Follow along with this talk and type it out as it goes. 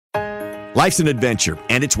Life's an adventure,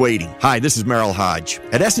 and it's waiting. Hi, this is Merrill Hodge.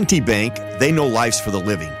 At S&T Bank, they know life's for the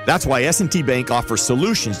living. That's why S&T Bank offers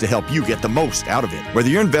solutions to help you get the most out of it. Whether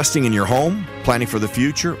you're investing in your home, planning for the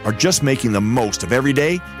future, or just making the most of every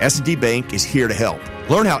day, S&T Bank is here to help.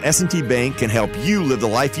 Learn how S&T Bank can help you live the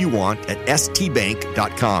life you want at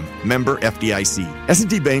stbank.com. Member FDIC.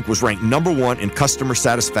 S&T Bank was ranked #1 in customer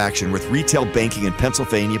satisfaction with retail banking in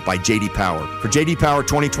Pennsylvania by J.D. Power. For J.D. Power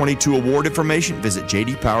 2022 award information, visit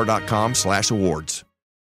jdpower.com/awards.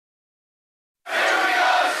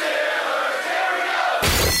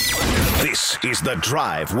 This is The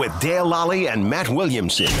Drive with Dale Lally and Matt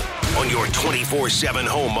Williamson on your 24/7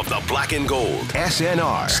 home of the black and gold.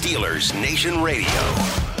 SNR, Steelers Nation Radio.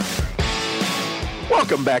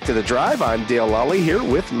 Welcome back to The Drive. I'm Dale Lally here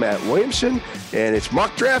with Matt Williamson, and it's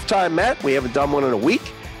mock draft time, Matt. We haven't done one in a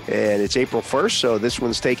week, and it's April 1st, so this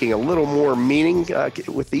one's taking a little more meaning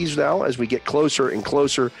with these now as we get closer and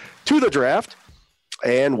closer to the draft.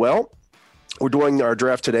 And, well, we're doing our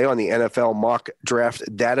draft today on the NFL mock draft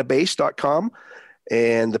database.com,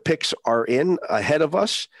 and the picks are in ahead of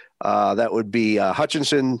us. That would be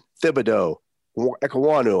Hutchinson, Thibodeau,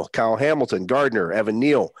 Ekwonu, Kyle Hamilton, Gardner, Evan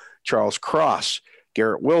Neal, Charles Cross,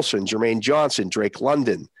 Garrett Wilson, Jermaine Johnson, Drake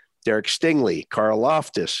London, Derek Stingley, Carl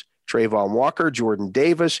Loftus, Trayvon Walker, Jordan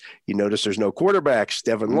Davis. You notice there's no quarterbacks.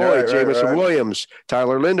 Devin Lloyd, Jamison Williams,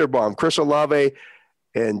 Tyler Linderbaum, Chris Olave,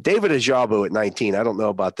 and David Ajabu at 19. I don't know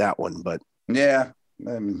about that one, but yeah.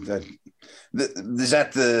 I mean, is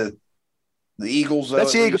that the Eagles?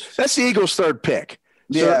 That's the Eagles. That's the Eagles' third pick.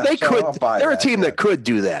 So yeah, they could. They're a team yeah. that could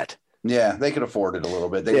do that. Yeah, they could afford it a little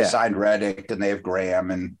bit. They signed Reddick and they have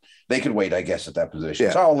Graham, and they could wait, I guess, at that position.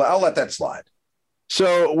 Yeah. So I'll let that slide.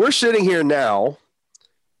 So we're sitting here now,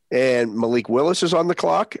 and Malik Willis is on the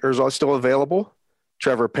clock, or is still available.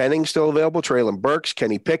 Trevor Penning still available. Treylon Burks,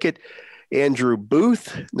 Kenny Pickett, Andrew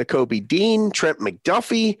Booth, Nakobe Dean, Trent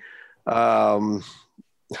McDuffie. We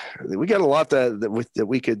got a lot that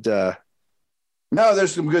we could. No,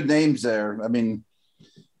 there's some good names there. I mean,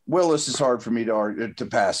 Willis is hard for me to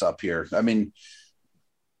pass up here. I mean,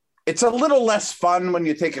 it's a little less fun when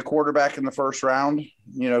you take a quarterback in the first round,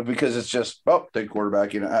 because it's just, take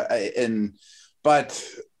quarterback, but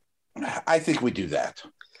I think we do that.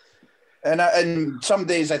 And some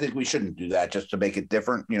days I think we shouldn't do that just to make it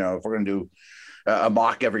different. If we're going to do a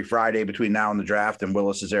mock every Friday between now and the draft and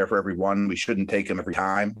Willis is there for every one, we shouldn't take him every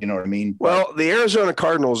time. You know what I mean? Well, the Arizona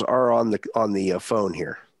Cardinals are on the phone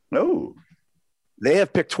here. No. They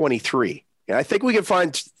have picked 23. And I think we can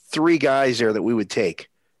find 3 guys there that we would take.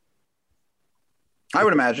 I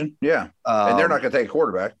would imagine, yeah. And they're not going to take a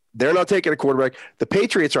quarterback. They're not taking a quarterback. The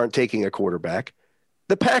Patriots aren't taking a quarterback.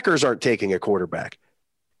 The Packers aren't taking a quarterback.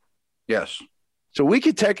 Yes. So we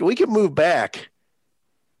could move back,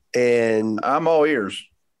 and I'm all ears.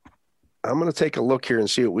 I'm going to take a look here and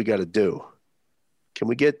see what we got to do. Can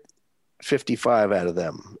we get 55 out of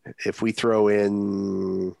them if we throw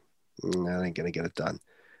in? I ain't going to get it done.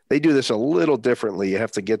 They do this a little differently. You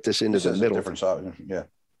have to get this into the middle. Different side, yeah.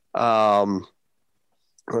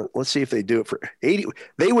 Let's see if they do it for 80.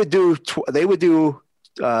 They would do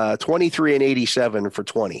 23 and 87 for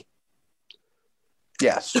 20.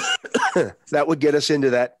 Yes. That would get us into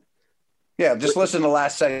that. Yeah, just listen to the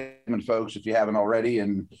last segment, folks, if you haven't already.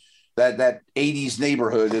 And that 80s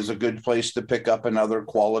neighborhood is a good place to pick up another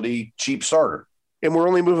quality, cheap starter. And we're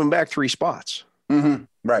only moving back 3 spots. Mm-hmm.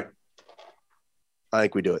 Right. I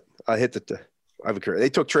think we do it. I hit they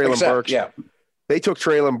took Treylon Burks. Yeah. They took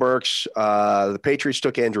Treylon Burks. The Patriots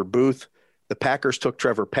took Andrew Booth. The Packers took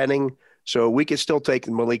Trevor Penning. So we could still take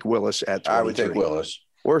Malik Willis at 23. I would take Willis.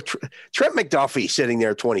 Or Trent McDuffie sitting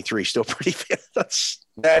there at 23, still pretty fit.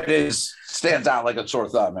 Stands out like a sore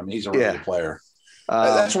thumb. I mean, he's a really good player.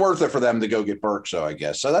 That's worth it for them to go get Burks, though, I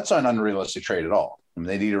guess. So that's not an unrealistic trade at all. I mean,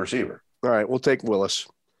 they need a receiver. All right, we'll take Willis.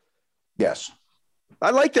 Yes. I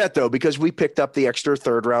like that, though, because we picked up the extra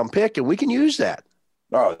third-round pick, and we can use that.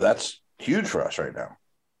 Oh, that's huge for us right now.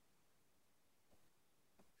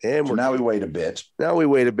 And now we wait a bit.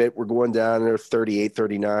 We're going down there 38,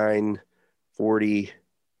 39, 40.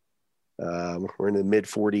 We're in the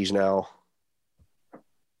mid-40s now.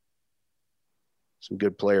 Some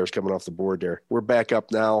good players coming off the board there. We're back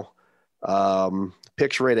up now.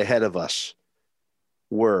 Picks right ahead of us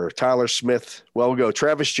were Tyler Smith. Well, we'll go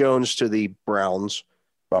Travis Jones to the Browns.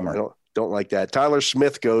 Bummer. I don't like that. Tyler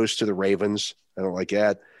Smith goes to the Ravens. I don't like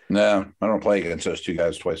that. No, I don't play against those 2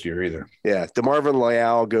 guys twice a year either. Yeah. DeMarvin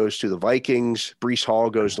Leal goes to the Vikings. Breece Hall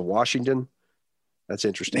goes to Washington. That's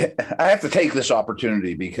interesting. I have to take this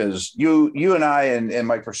opportunity because you and I and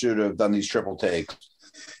Mike Pursuta have done these triple takes.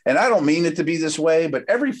 And I don't mean it to be this way, but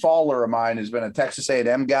every follower of mine has been a Texas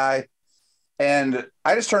A&M guy. And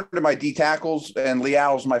I just turned to my D tackles, and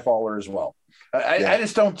Leal's my faller as well. I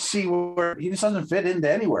just don't see where he just doesn't fit into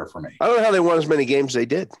anywhere for me. I don't know how they won as many games as they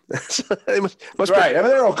did. They must right. I mean,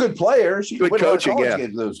 they're all good players. Good coaching, yeah.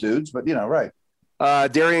 Those dudes, but right.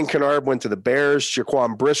 Darian Kennard went to the Bears.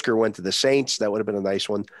 Jaquan Brisker went to the Saints. That would have been a nice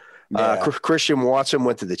one. Yeah. Christian Watson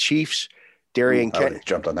went to the Chiefs.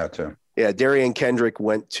 Jumped on that too. Yeah, Darian Kendrick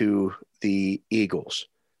went to the Eagles.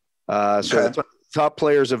 So top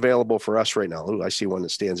players available for us right now. Ooh, I see one that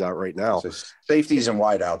stands out right now. So safeties and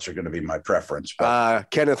wideouts are going to be my preference.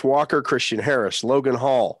 Kenneth Walker, Christian Harris, Logan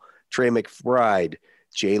Hall, Trey McBride,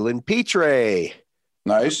 Jalen Petre.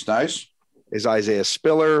 Nice. Is Isaiah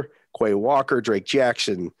Spiller, Quay Walker, Drake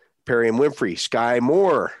Jackson, Perry and Winfrey, Sky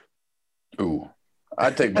Moore. Ooh,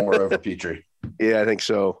 I'd take Moore over Petrie. Yeah, I think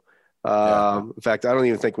so. In fact, I don't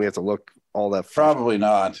even think we have to look all that. Probably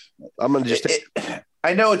not. I'm going to just.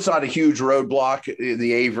 I know it's not a huge roadblock,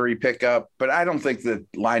 the Avery pickup, but I don't think the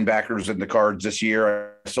linebackers in the cards this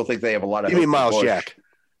year. I still think they have a lot of. You mean Miles Jack?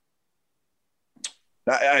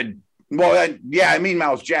 I mean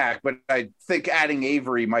Miles Jack, but I think adding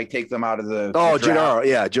Avery might take them out of the. Oh, Gennaro.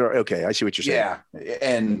 Yeah, Gennaro. Okay, I see what you're saying. Yeah,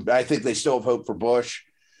 and I think they still have hope for Bush,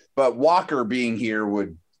 but Walker being here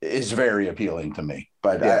is very appealing to me.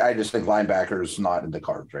 But I just think linebackers not in the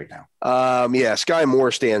cards right now. Sky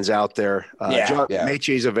Moore stands out there. John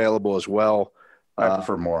Mechie's available as well. I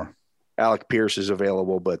prefer Moore. Alec Pierce is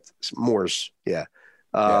available, but Moore's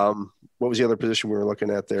What was the other position we were looking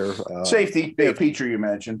at there? Safety. Petrie, you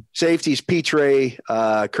mentioned. Safeties, Petre,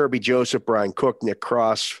 Kirby Joseph, Brian Cook, Nick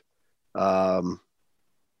Cross. That's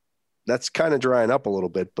kind of drying up a little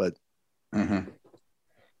bit, but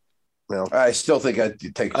well, I still think I'd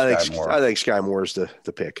take Sky Moore. I think Sky Moore is the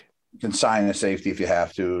pick. You can sign a safety if you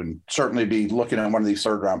have to, and certainly be looking at one of these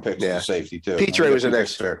third-round picks as a safety too. Petre was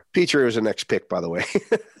the next pick, by the way.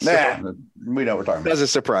 We know what we're talking about. Doesn't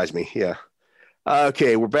surprise me. Yeah.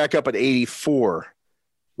 Okay, we're back up at 84.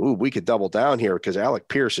 Ooh, we could double down here because Alec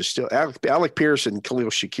Pierce is still Alec Pierce and Khalil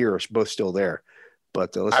Shakir are both still there.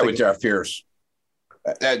 But I would draft Pierce.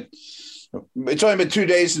 It's only been 2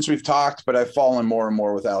 days since we've talked, but I've fallen more and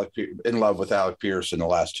more in love with Alec Pierce in the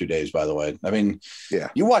last 2 days, by the way. I mean,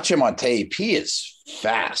 you watch him on tape, he is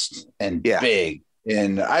fast and big.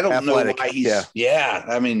 And I don't know why he's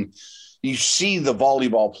I mean, you see the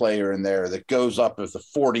volleyball player in there that goes up with a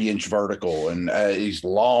 40-inch vertical, and he's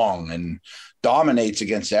long and dominates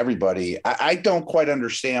against everybody. I don't quite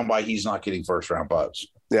understand why he's not getting first-round buzz.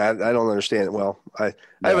 Yeah, I don't understand it. Well, I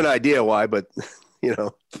have an idea why, but,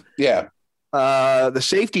 Yeah. The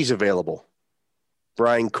safeties available,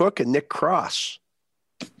 Brian Cook and Nick Cross.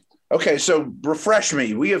 Okay, so refresh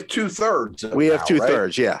me. We have 2/3. We have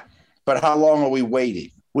 2/3, yeah. But how long are we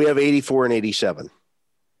waiting? We have 84 and 87.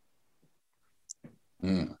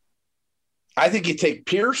 I think you take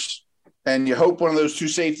Pierce, and you hope one of those two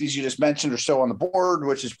safeties you just mentioned are still on the board,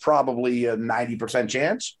 which is probably a 90%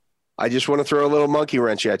 chance. I just want to throw a little monkey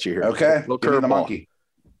wrench at you here. Okay, give me the monkey.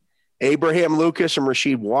 Abraham Lucas and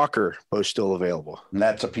Rasheed Walker both still available. And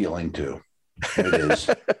that's appealing too. It is.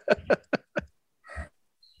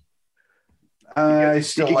 I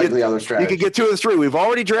still like the other strategy. You could get 2 of the 3. We've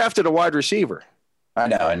already drafted a wide receiver. I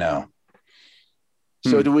know.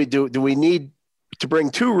 So do we need to bring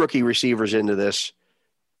 2 rookie receivers into this?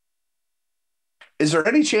 Is there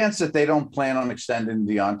any chance that they don't plan on extending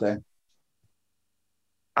Deontay?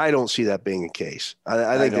 I don't see that being the case.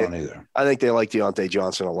 I don't either. I think they like Deontay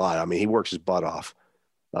Johnson a lot. I mean, he works his butt off.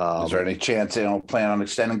 Is there any chance they don't plan on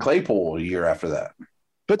extending Claypool a year after that?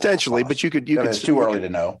 Potentially, but it's too early to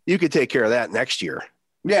know. You could take care of that next year.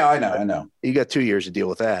 Yeah, I know. You got 2 years to deal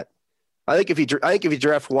with that. I think if you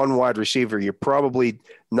draft one wide receiver, you're probably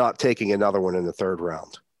not taking another one in the 3rd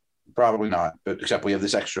round. Probably not, but except we have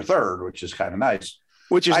this extra 3rd, which is kind of nice.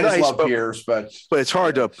 Which is I nice, just love Pierce, but it's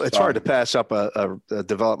hard to pass up a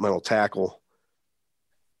developmental tackle.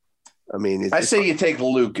 I mean, I say you take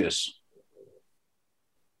Lucas.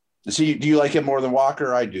 Do you like him more than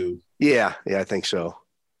Walker? I do. Yeah, I think so.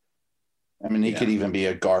 I mean, he could even be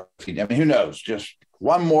a guard. I mean, who knows? Just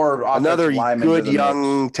one more another good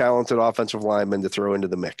young talented offensive lineman to throw into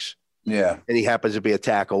the mix. Yeah, and he happens to be a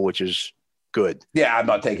tackle, which is good. Yeah, I'm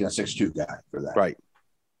not taking a 6'2" guy for that. Right.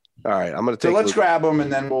 All right, I'm going to take. So let's grab him,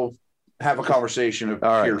 and then we'll have a conversation of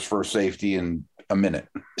Pierce for safety in a minute.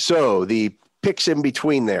 So the picks in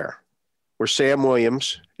between there were Sam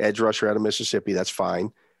Williams, edge rusher out of Mississippi. That's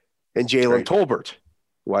fine, and Jalen Tolbert,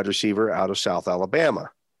 wide receiver out of South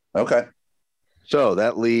Alabama. Okay. So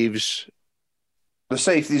that leaves the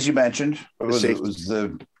safeties you mentioned. Was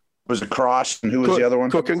it Cross, and who was the other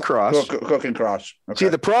one? Cook and Cross. Cook and Cross. Okay. See,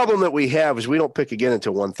 the problem that we have is we don't pick again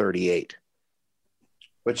until 138.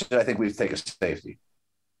 which I think we take a safety.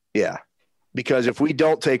 Yeah, because if we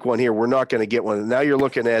don't take one here, we're not going to get one. Now you're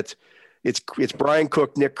looking at it's Brian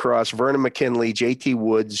Cook, Nick Cross, Vernon McKinley, JT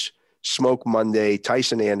Woods, Smoke Monday,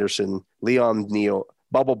 Tyson Anderson, Leon Neal,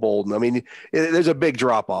 Bubba Bolden. I mean, there's a big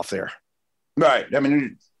drop off there. Right. I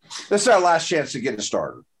mean, this is our last chance to get a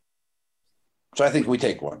starter. So I think we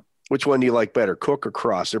take one. Which one do you like better, Cook or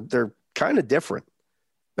Cross? They're kind of different.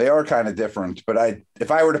 They are kind of different, but if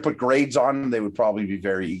I were to put grades on them, they would probably be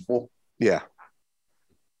very equal. Yeah.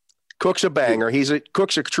 Cook's a banger.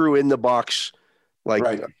 Cook's a true in the box. Like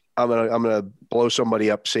right. I'm gonna blow somebody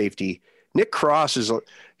up safety. Nick Cross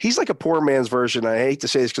he's like a poor man's version. I hate to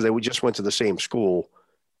say this because we just went to the same school,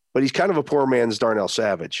 but he's kind of a poor man's Darnell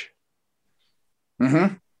Savage.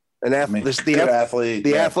 Mm-hmm. And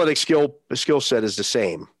the athletic skill set is the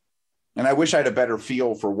same. And I wish I had a better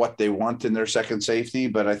feel for what they want in their second safety,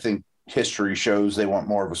 but I think history shows they want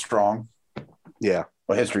more of a strong. Yeah.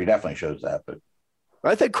 Well, history definitely shows that, but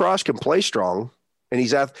I think Cross can play strong, and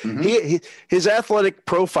his athletic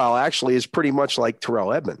profile actually is pretty much like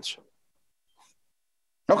Terrell Edmonds.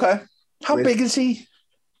 Okay. How big is he?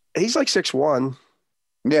 He's like 6'1".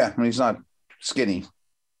 Yeah, I mean, he's not skinny.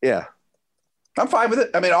 Yeah. I'm fine with it.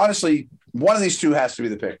 I mean, honestly, one of these two has to be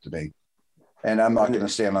the pick to me. And I'm not going to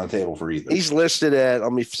stand on the table for either. He's listed at,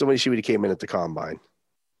 somebody see what he came in at the combine.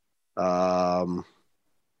 Come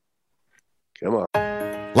on.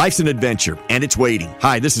 Life's an adventure, and it's waiting.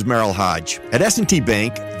 Hi, this is Merrill Hodge. At S&T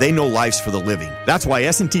Bank, they know life's for the living. That's why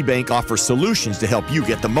S&T Bank offers solutions to help you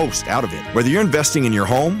get the most out of it. Whether you're investing in your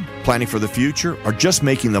home, planning for the future, or just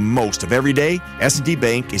making the most of every day, S&T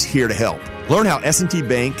Bank is here to help. Learn how S&T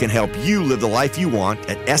Bank can help you live the life you want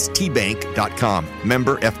at stbank.com.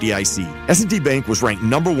 Member FDIC. S&T Bank was ranked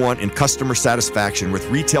 #1 in customer satisfaction with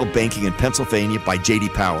retail banking in Pennsylvania by J.D.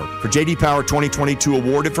 Power. For J.D. Power 2022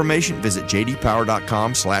 award information, visit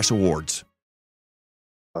jdpower.com/awards.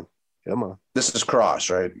 Come on. This is Cross,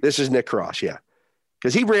 right? This is Nick Cross, yeah.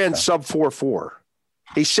 Because he ran sub 4.4.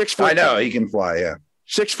 He's 6 foot. I know, he can fly, yeah.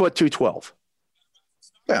 6 foot 212.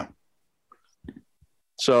 Yeah.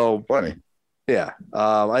 So funny. Yeah.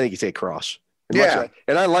 I think you take Cross. And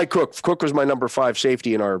I like Cook. Cook was my number 5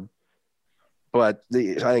 safety but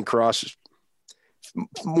I think Cross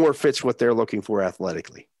more fits what they're looking for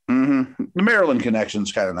athletically. Mm-hmm. The Maryland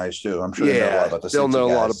connection's kind of nice too. I'm sure they know a lot about the they'll know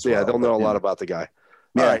a lot about the guy.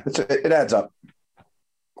 Yeah, all right. It adds up.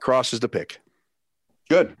 Cross is the pick.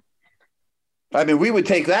 Good. I mean, we would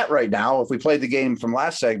take that right now if we played the game from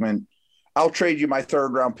last segment. I'll trade you my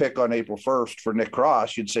 3rd round pick on April 1st for Nick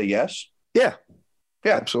Cross. You'd say yes? Yeah.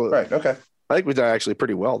 Yeah, absolutely. Right. Okay. I think we've done actually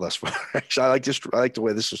pretty well thus far. Actually, I like the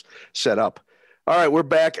way this is set up. All right, we're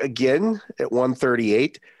back again at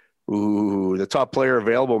 138. Ooh, the top player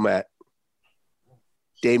available, Matt.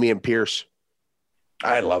 Dameon Pierce.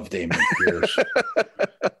 I love Dameon Pierce.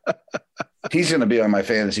 He's going to be on my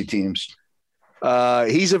fantasy teams.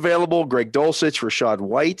 He's available. Greg Dulcich, Rashad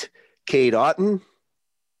White, Cade Otton.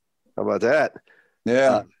 How about that?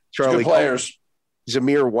 Yeah. Charlie good players.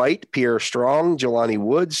 Zamir White, Pierre Strong, Jelani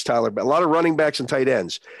Woods, Tyler. A lot of running backs and tight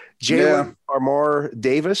ends. Jalen Armar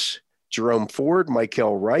Davis, Jerome Ford,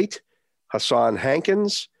 Michael Wright, Hassan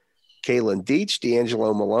Hankins, Kalen Deach,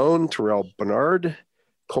 D'Angelo Malone, Terrell Bernard,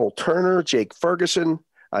 Cole Turner, Jake Ferguson,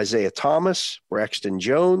 Isaiah Thomas, Braxton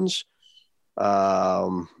Jones.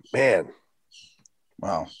 Man.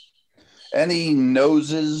 Wow. Any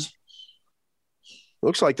noses?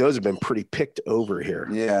 Looks like those have been pretty picked over here.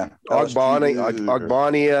 Yeah.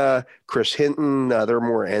 Ogbania, Chris Hinton, they're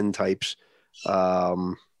more end types. I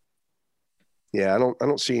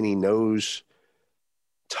don't see any nose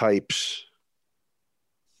types.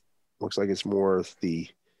 Looks like it's more of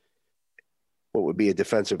what would be a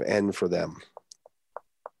defensive end for them.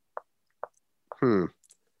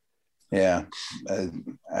 Yeah.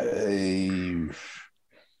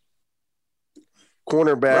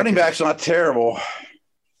 Cornerback. Running back's not terrible.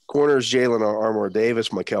 Corners, Jalen Armour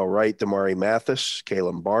Davis, Michael Wright, Damari Mathis,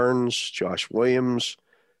 Kalen Barnes, Josh Williams,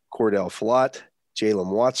 Cordell Flott,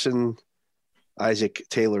 Jalen Watson, Isaac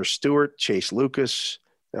Taylor Stewart, Chase Lucas.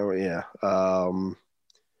 Oh, yeah.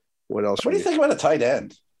 What else? What do you think about a tight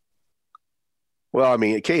end? Well, I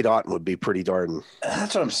mean, Cade Otton would be pretty darn.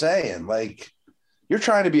 That's what I'm saying. Like, you're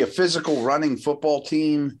trying to be a physical running football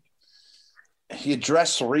team. You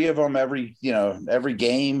dress 3 of them every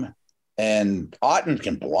game, and Otton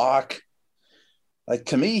can block. Like,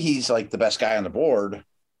 to me, he's like the best guy on the board.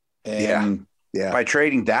 And by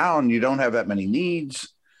trading down, you don't have that many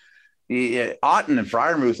needs. Otton and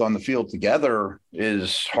Freiermuth on the field together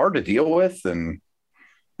is hard to deal with, and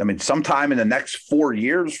I mean, sometime in the next 4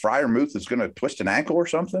 years, Freiermuth is going to twist an ankle or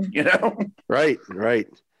something, Right.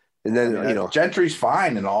 And then, Gentry's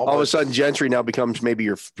fine and all of a sudden Gentry now becomes maybe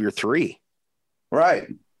your 3. Right.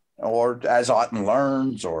 Or as Otten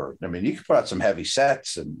learns, or, I mean, you can put out some heavy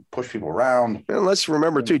sets and push people around. And let's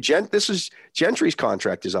remember too, Gentry's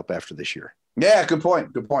contract is up after this year. Yeah. Good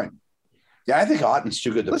point. Yeah. I think Otten's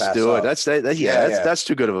too good to pass. Let's do it. Up. That's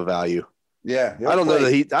too good of a value. Yeah. I don't know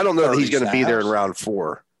that he's going to be there in round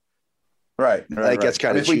 4. Right. That's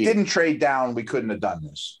kind of if we didn't trade down, we couldn't have done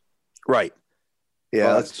this. Right. Yeah.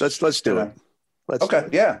 Well, let's do it. Okay.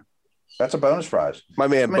 Yeah. That's a bonus prize. My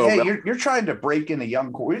man, you're trying to break in a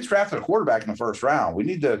young. We just drafted a quarterback in the first round. We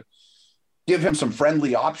need to give him some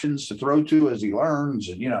friendly options to throw to as he learns,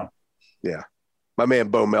 and Yeah. My man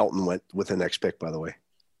Bo Melton went with the next pick, by the way.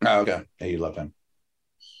 Oh, okay. Yeah, you love him.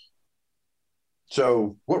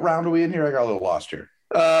 So, what round are we in here? I got a little lost here.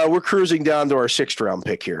 We're cruising down to our 6th round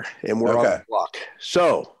pick here, and we're on the clock.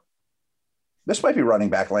 So, this might be running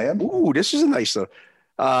back land. Ooh, this is a nice though.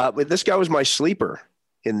 But this guy was my sleeper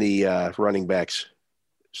in the running backs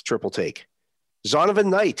triple take. Zonovan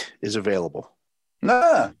Knight is available.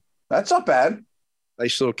 Nah, that's not bad.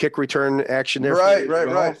 Nice little kick return action there. Right.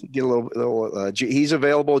 Get a little he's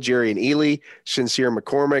available. Jerry and Ely, Sincere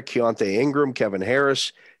McCormick, Keontae Ingram, Kevin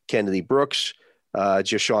Harris, Kennedy Brooks,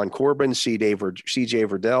 Jashawn Corbin, CJ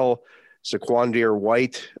Verdell, Zaquandir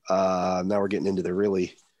White. Now we're getting into the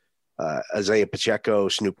really Isaiah Pacheco,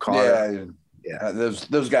 Snoop Conner. Yeah.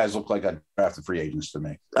 Those guys look like drafted free agents to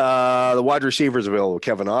me. The wide receivers available: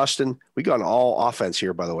 Kevin Austin. We got an all offense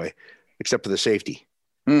here, by the way, except for the safety.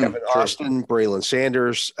 Kevin Austin, Braylon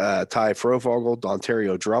Sanders, Ty Frofogel,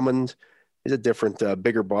 Dontario Drummond. He's a different,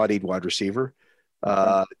 bigger bodied wide receiver.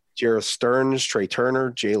 Jarrett Stearns, Trey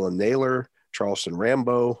Turner, Jalen Naylor, Charleston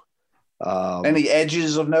Rambo. Any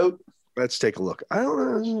edges of note? Let's take a look.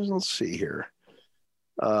 Let's see here.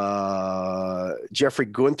 Jeffrey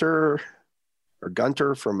Gunter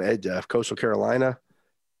from Coastal Carolina.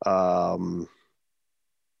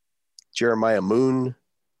 Jeremiah Moon.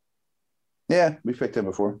 Yeah, we picked him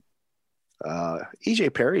before.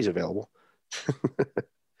 EJ Perry's available.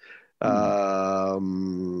 I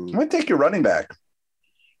might take your running back.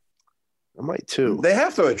 I might too. They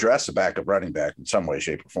have to address a backup running back in some way,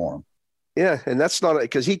 shape, or form. Yeah, and that's not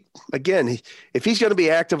because if he's going to be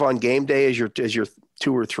active on game day as your 2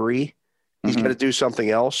 or 3, he's got to do something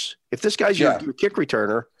else. If this guy's your kick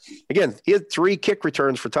returner, again, he had 3 kick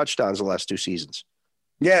returns for touchdowns the last 2 seasons.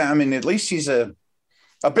 Yeah, I mean, at least he's a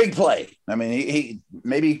big play. I mean, he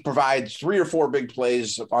maybe provides 3 or 4 big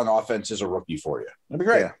plays on offense as a rookie for you. That'd be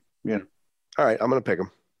great. Yeah. All right, I'm going to pick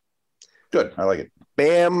him. Good. I like it.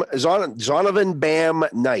 Bam, Zonovan Bam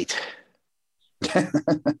Knight. You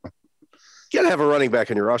got to have a running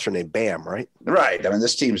back in your roster named Bam, right? Right. I mean,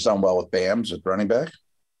 this team's done well with Bams at running back.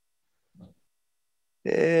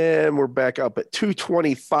 And we're back up at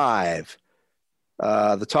 225.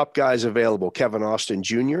 The top guys available: Kevin Austin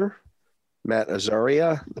Jr., Matt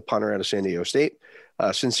Azaria, the punter out of San Diego State,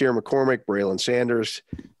 Sincere McCormick, Braylon Sanders,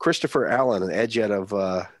 Christopher Allen, an edge out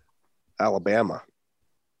of Alabama.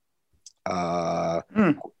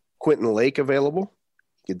 Quentin Lake available.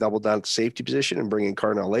 You double down at the safety position and bring in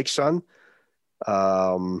Carnell Lake's son.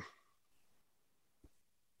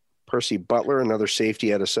 Percy Butler, another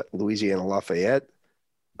safety out of Louisiana Lafayette.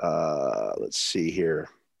 Let's see here.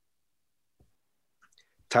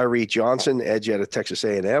 Tyree Johnson, edge out of Texas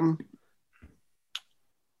A&M.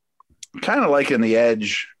 Kind of liking the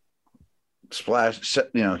edge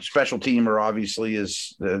special teamer obviously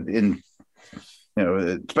is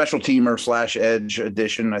special teamer / edge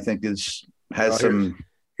edition. I think here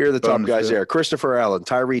are the top guys there: Christopher Allen,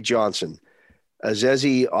 Tyree Johnson,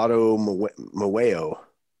 Azezi Moeo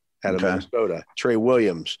out of Minnesota, Trey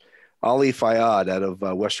Williams, Ali Fayad out of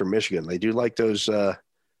Western Michigan. They do like those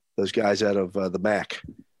guys out of the MAC.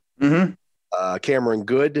 Cameron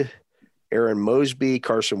Good, Aaron Mosby,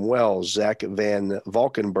 Carson Wells, Zach Van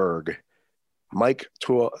Valkenburg, Mike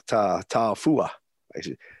Taafua,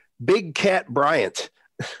 Big Cat Bryant.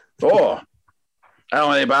 Oh, I don't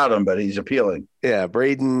know anything about him, but he's appealing. Yeah,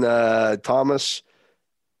 Braden Thomas.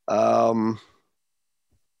 I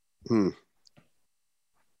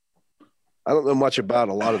don't know much about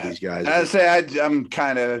a lot of these guys. I'd say I'm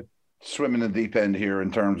kind of swimming in the deep end here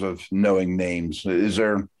in terms of knowing names. Is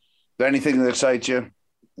there anything that excites you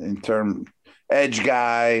in terms edge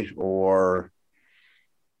guy or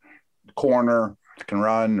corner can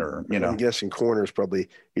run, or I'm guessing corners probably.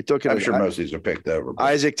 You're talking. I'm sure most of these are picked over. But.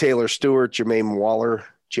 Isaac Taylor Stewart, Jermaine Waller,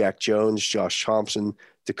 Jack Jones, Josh Thompson,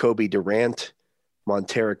 Jacoby Durant,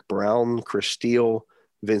 Monteric Brown, Chris Steele,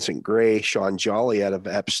 Vincent Gray, Sean Jolly out of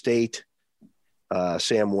App State,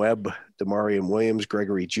 Sam Webb, Damarian Williams,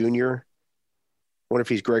 Gregory Jr. I wonder if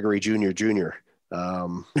he's Gregory Jr.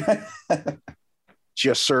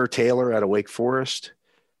 Just Sir Taylor out of Wake Forest.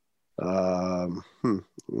 I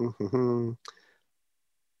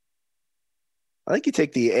think you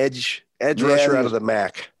take the edge rusher out of the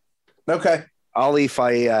MAC. Okay. Ali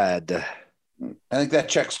Fayyad. I think that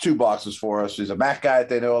checks 2 boxes for us. He's a MAC guy that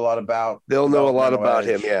they know a lot about. They'll know a lot about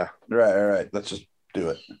him, yeah. Right. Let's just do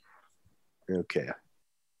it. Okay.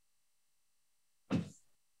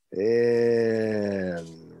 And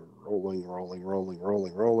rolling.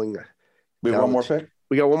 We have one more pick?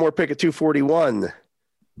 We got one more pick at 241.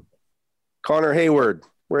 Connor Hayward.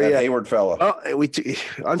 Where you at? Hayward fella. Oh, we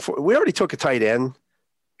already took a tight end.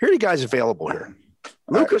 Here are you guys available here.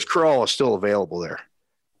 Lucas Krull is still available there.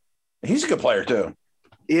 He's a good player too.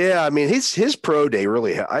 Yeah, I mean his pro day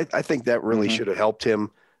really. I think that really should have helped him.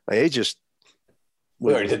 He just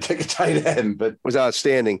we already did take a tight end, but was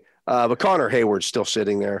outstanding. But Connor Hayward's still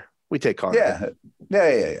sitting there. We take Connor.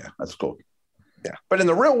 Yeah. That's cool. Yeah, but in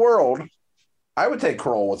the real world, I would take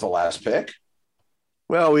Krull with the last pick.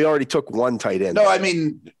 Well, we already took one tight end. No, I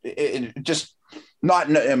mean just not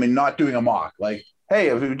doing a mock like.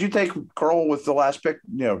 Hey, would you take Krull with the last pick,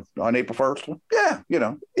 on April 1st? Yeah,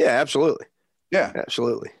 Yeah, absolutely. Yeah.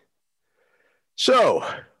 Absolutely. So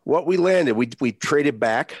what we landed, we traded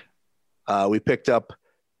back. We picked up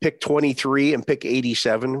pick 23 and pick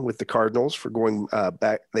 87 with the Cardinals for going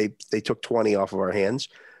back. They took 20 off of our hands.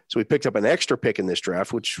 So we picked up an extra pick in this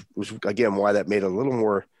draft, which was, again, why that made it a little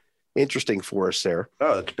more interesting for us there.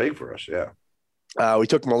 Oh, that's big for us, yeah. We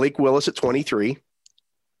took Malik Willis at 23.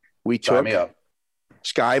 We took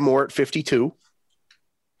Sky Moore at 52.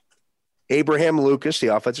 Abraham Lucas, the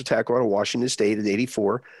offensive tackle out of Washington State at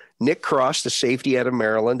 84. Nick Cross, the safety out of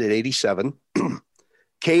Maryland at 87.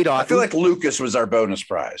 Cade Otton. I feel like Lucas was our bonus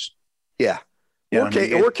prize. Yeah. Or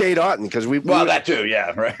Cade Otton because that too,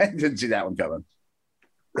 yeah, right. Didn't see that one coming.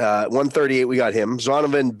 138, we got him.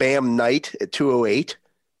 Zonovan Bam Knight at 208.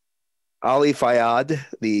 Ali Fayyad,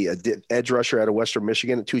 the edge rusher out of Western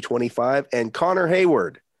Michigan at 225. And Connor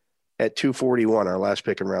Hayward at 241, our last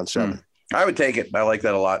pick in round 7. I would take it. I like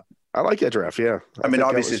that a lot. I like that draft, yeah. I mean,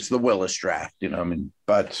 obviously it's the Willis draft,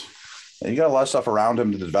 but you got a lot of stuff around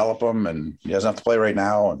him to develop him, and he doesn't have to play right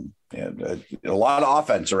now, and a lot of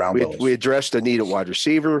offense around Willis. We addressed the need at wide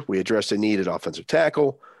receiver. We addressed the need at offensive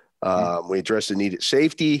tackle. We addressed the need at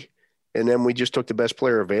safety, and then we just took the best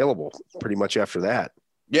player available pretty much after that.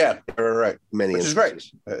 Yeah, right. Which is great.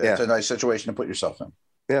 It's a nice situation to put yourself in.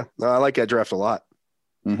 Yeah, no, I like that draft a lot.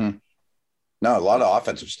 Mm-hmm. No, a lot of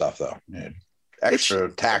offensive stuff though. Extra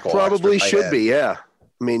tackle probably extra should be. Yeah,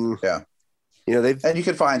 I mean, yeah. And you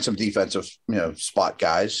can find some defensive, spot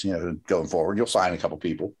guys. Going forward, you'll sign a couple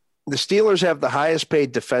people. The Steelers have the highest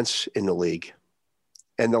paid defense in the league,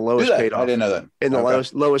 and the lowest paid. I didn't know that. And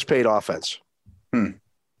the lowest paid offense.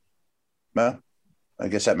 Well, I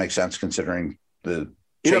guess that makes sense considering the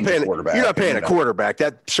quarterback. You're not paying a quarterback.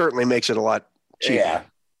 That certainly makes it a lot cheaper. Yeah,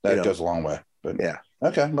 that goes a long way. But yeah.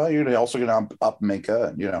 Okay. Well, you're also going to up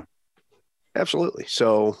Minka, Absolutely.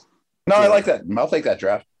 So. No, I like that. I'll take that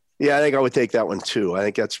draft. Yeah, I think I would take that one too. I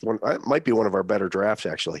think that's it might be one of our better drafts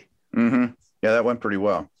actually. Mm-hmm. Yeah, that went pretty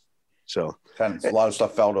well. So a lot of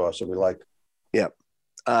stuff fell to us that we liked. Yeah.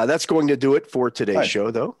 That's going to do it for today's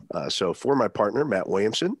show though. So for my partner, Matt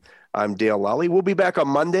Williamson, I'm Dale Lally. We'll be back on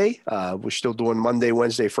Monday. We're still doing Monday,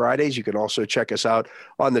 Wednesday, Fridays. You can also check us out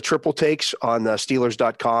on the Triple Takes on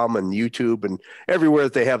Steelers.com and YouTube and everywhere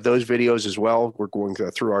that they have those videos as well. We're going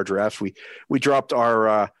through our drafts. We dropped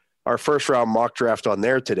our first round mock draft on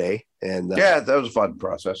there today. And that was a fun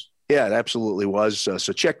process. Yeah, it absolutely was.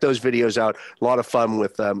 So check those videos out. A lot of fun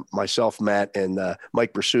with myself, Matt, and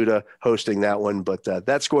Mike Bersuda hosting that one. But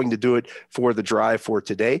that's going to do it for the drive for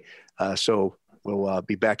today. So we'll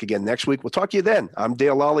be back again next week. We'll talk to you then. I'm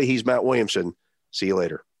Dale Lally. He's Matt Williamson. See you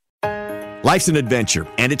later. Life's an adventure,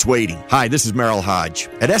 and it's waiting. Hi, this is Merrill Hodge.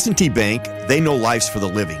 At S&T Bank, they know life's for the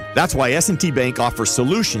living. That's why S&T Bank offers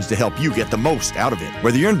solutions to help you get the most out of it.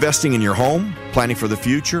 Whether you're investing in your home, planning for the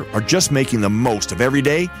future, or just making the most of every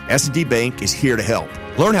day, S&T Bank is here to help.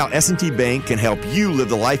 Learn how S&T Bank can help you live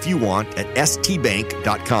the life you want at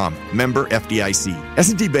stbank.com. Member FDIC.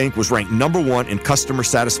 S&T Bank was ranked #1 in customer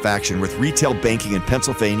satisfaction with retail banking in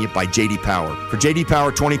Pennsylvania by J.D. Power. For J.D.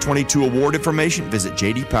 Power 2022 award information, visit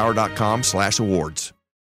jdpower.com/awards.